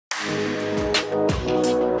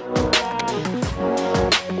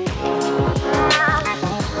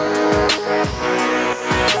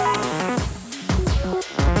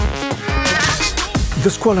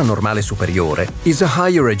The Scuola Normale Superiore is a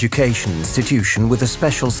higher education institution with a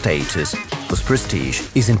special status, whose prestige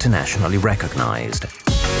is internationally recognized.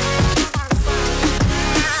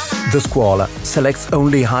 The Scuola selects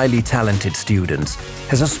only highly talented students,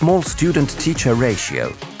 has a small student-teacher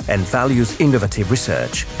ratio, and values innovative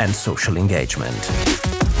research and social engagement.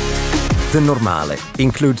 The Normale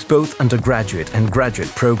includes both undergraduate and graduate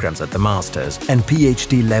programs at the master's and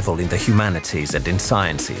PhD level in the humanities and in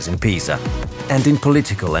sciences in Pisa, and in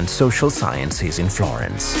political and social sciences in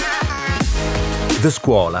Florence. The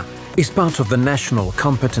Scuola is part of the National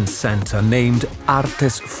Competence Center named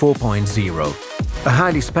ARTES4.0, a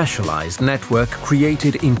highly specialized network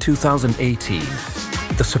created in 2018.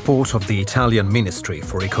 The support of the Italian Ministry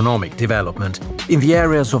for Economic Development in the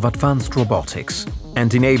areas of advanced robotics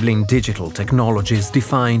and enabling digital technologies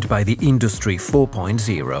defined by the Industry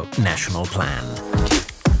 4.0 National Plan.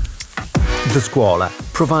 The Scuola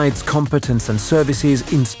provides competence and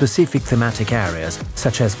services in specific thematic areas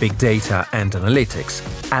such as big data and analytics,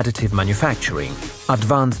 additive manufacturing,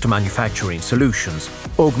 advanced manufacturing solutions,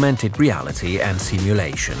 augmented reality and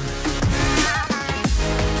simulation.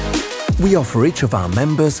 We offer each of our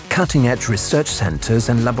members cutting-edge research centers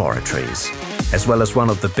and laboratories, as well as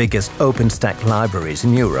one of the biggest OpenStack libraries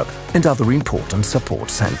in Europe and other important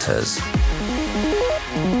support centers.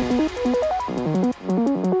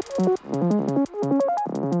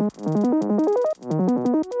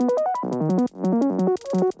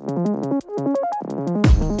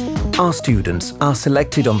 Our students are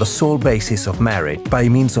selected on the sole basis of merit by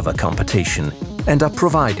means of a competition and are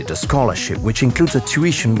provided a scholarship which includes a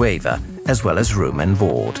tuition waiver as well as room and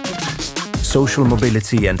board. Social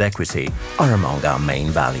mobility and equity are among our main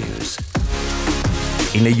values.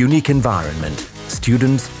 In a unique environment,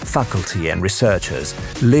 students, faculty and researchers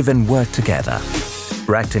live and work together,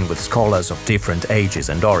 interacting with scholars of different ages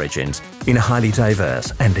and origins in a highly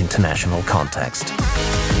diverse and international context.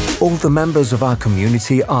 All the members of our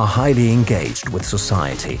community are highly engaged with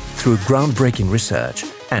society through groundbreaking research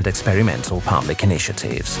and experimental public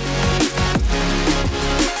initiatives.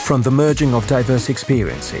 From the merging of diverse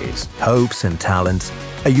experiences, hopes and talents,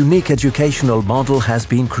 a unique educational model has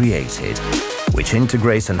been created, which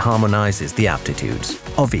integrates and harmonizes the aptitudes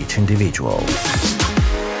of each individual.